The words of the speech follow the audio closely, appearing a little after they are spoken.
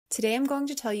Today I'm going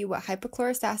to tell you what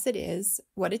hypochlorous acid is,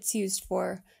 what it's used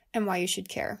for, and why you should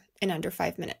care in under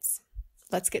 5 minutes.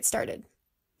 Let's get started.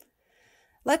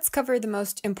 Let's cover the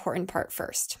most important part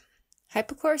first.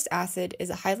 Hypochlorous acid is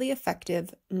a highly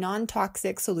effective,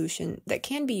 non-toxic solution that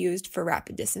can be used for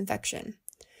rapid disinfection.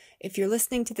 If you're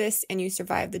listening to this and you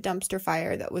survived the dumpster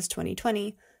fire that was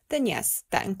 2020, then yes,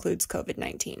 that includes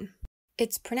COVID-19.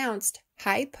 It's pronounced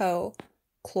hypochlorous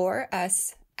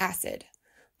acid,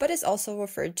 but is also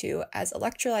referred to as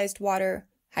electrolyzed water,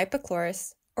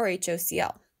 hypochlorous, or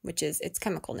HOCl, which is its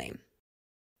chemical name.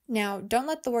 Now, don't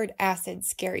let the word acid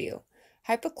scare you.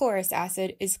 Hypochlorous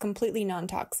acid is completely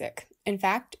non-toxic. In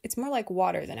fact, it's more like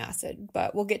water than acid,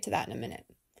 but we'll get to that in a minute.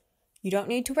 You don't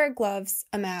need to wear gloves,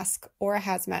 a mask, or a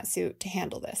hazmat suit to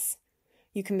handle this.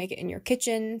 You can make it in your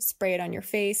kitchen, spray it on your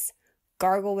face,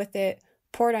 gargle with it,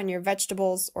 pour it on your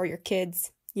vegetables or your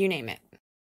kids, you name it.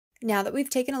 Now that we've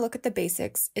taken a look at the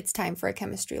basics, it's time for a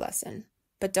chemistry lesson.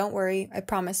 But don't worry, I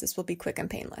promise this will be quick and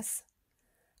painless.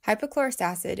 Hypochlorous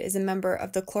acid is a member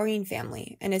of the chlorine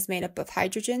family and is made up of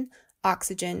hydrogen,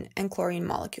 oxygen, and chlorine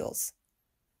molecules.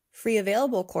 Free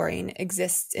available chlorine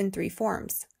exists in 3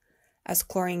 forms: as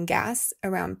chlorine gas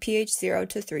around pH 0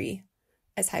 to 3,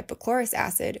 as hypochlorous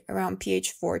acid around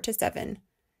pH 4 to 7,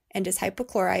 and as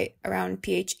hypochlorite around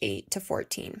pH 8 to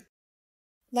 14.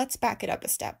 Let's back it up a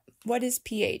step. What is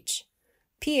pH?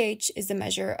 pH is the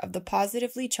measure of the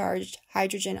positively charged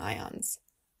hydrogen ions.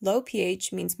 Low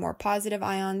pH means more positive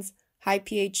ions, high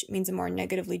pH means a more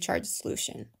negatively charged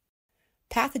solution.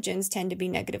 Pathogens tend to be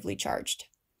negatively charged.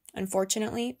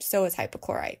 Unfortunately, so is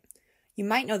hypochlorite. You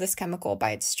might know this chemical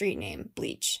by its street name,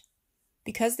 bleach.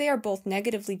 Because they are both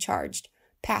negatively charged,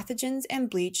 pathogens and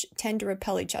bleach tend to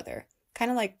repel each other, kind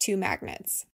of like 2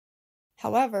 magnets.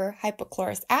 However,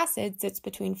 hypochlorous acid sits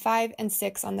between 5 and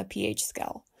 6 on the pH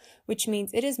scale, which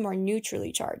means it is more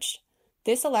neutrally charged.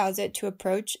 This allows it to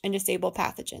approach and disable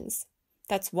pathogens.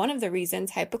 That's one of the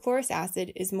reasons hypochlorous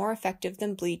acid is more effective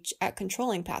than bleach at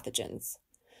controlling pathogens.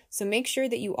 So make sure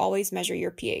that you always measure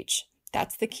your pH.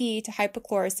 That's the key to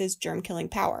hypochlorous's germ-killing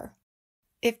power.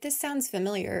 If this sounds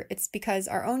familiar, it's because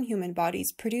our own human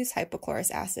bodies produce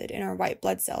hypochlorous acid in our white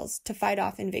blood cells to fight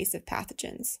off invasive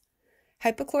pathogens.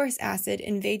 Hypochlorous acid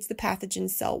invades the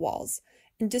pathogen's cell walls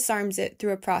and disarms it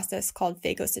through a process called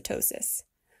phagocytosis.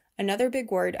 Another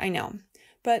big word, I know,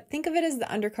 but think of it as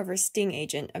the undercover sting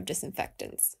agent of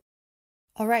disinfectants.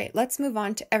 Alright, let's move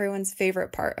on to everyone's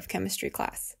favorite part of chemistry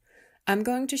class. I'm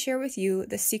going to share with you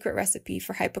the secret recipe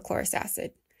for hypochlorous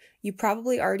acid. You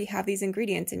probably already have these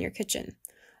ingredients in your kitchen.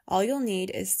 All you'll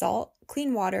need is salt,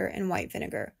 clean water, and white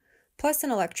vinegar, plus an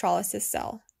electrolysis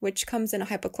cell, which comes in a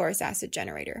hypochlorous acid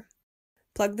generator.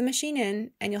 Plug the machine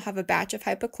in, and you'll have a batch of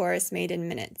hypochlorous made in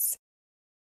minutes.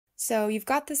 So you've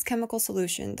got this chemical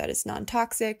solution that is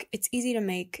non-toxic, it's easy to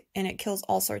make, and it kills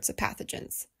all sorts of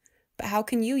pathogens. But how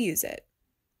can you use it?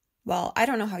 Well, I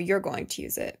don't know how you're going to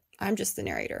use it. I'm just the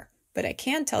narrator. But I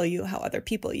can tell you how other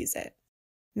people use it.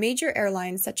 Major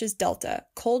airlines such as Delta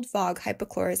cold fog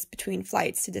hypochlorous between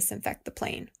flights to disinfect the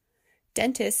plane.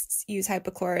 Dentists use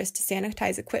hypochlorous to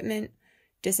sanitize equipment,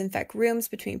 disinfect rooms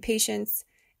between patients,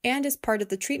 and as part of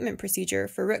the treatment procedure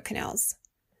for root canals.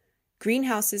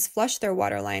 Greenhouses flush their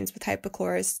water lines with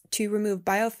hypochlorous to remove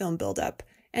biofilm buildup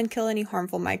and kill any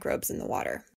harmful microbes in the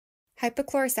water.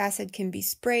 Hypochlorous acid can be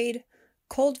sprayed,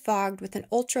 cold fogged with an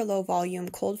ultra-low volume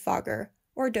cold fogger,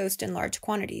 or dosed in large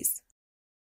quantities.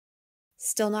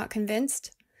 Still not convinced?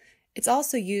 It's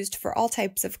also used for all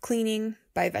types of cleaning,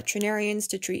 by veterinarians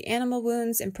to treat animal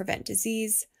wounds and prevent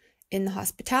disease, in the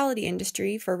hospitality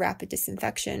industry for rapid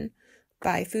disinfection,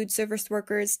 by food service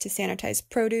workers to sanitize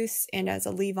produce and as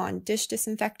a leave-on dish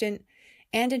disinfectant,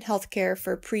 and in healthcare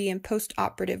for pre- and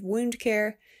post-operative wound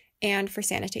care, and for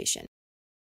sanitation.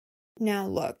 Now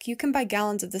look, you can buy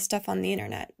gallons of this stuff on the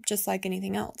internet, just like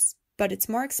anything else, but it's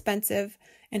more expensive,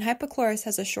 and hypochlorous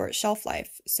has a short shelf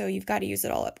life, so you've got to use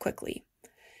it all up quickly.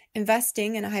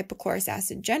 Investing in a hypochlorous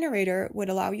acid generator would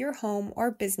allow your home or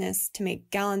business to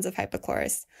make gallons of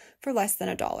hypochlorous for less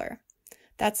than $1.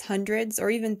 That's hundreds or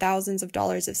even thousands of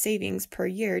dollars of savings per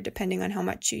year depending on how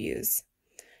much you use.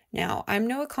 Now, I'm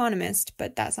no economist,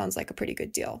 but that sounds like a pretty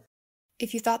good deal.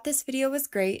 If you thought this video was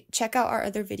great, check out our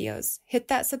other videos. Hit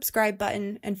that subscribe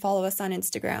button and follow us on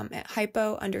Instagram at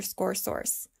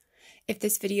hypo_source. If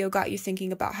this video got you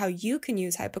thinking about how you can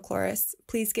use hypochlorous,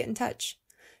 please get in touch.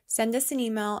 Send us an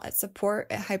email at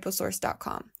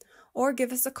support@hyposource.com or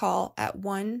give us a call at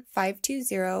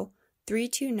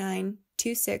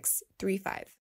 1-520-329-2635.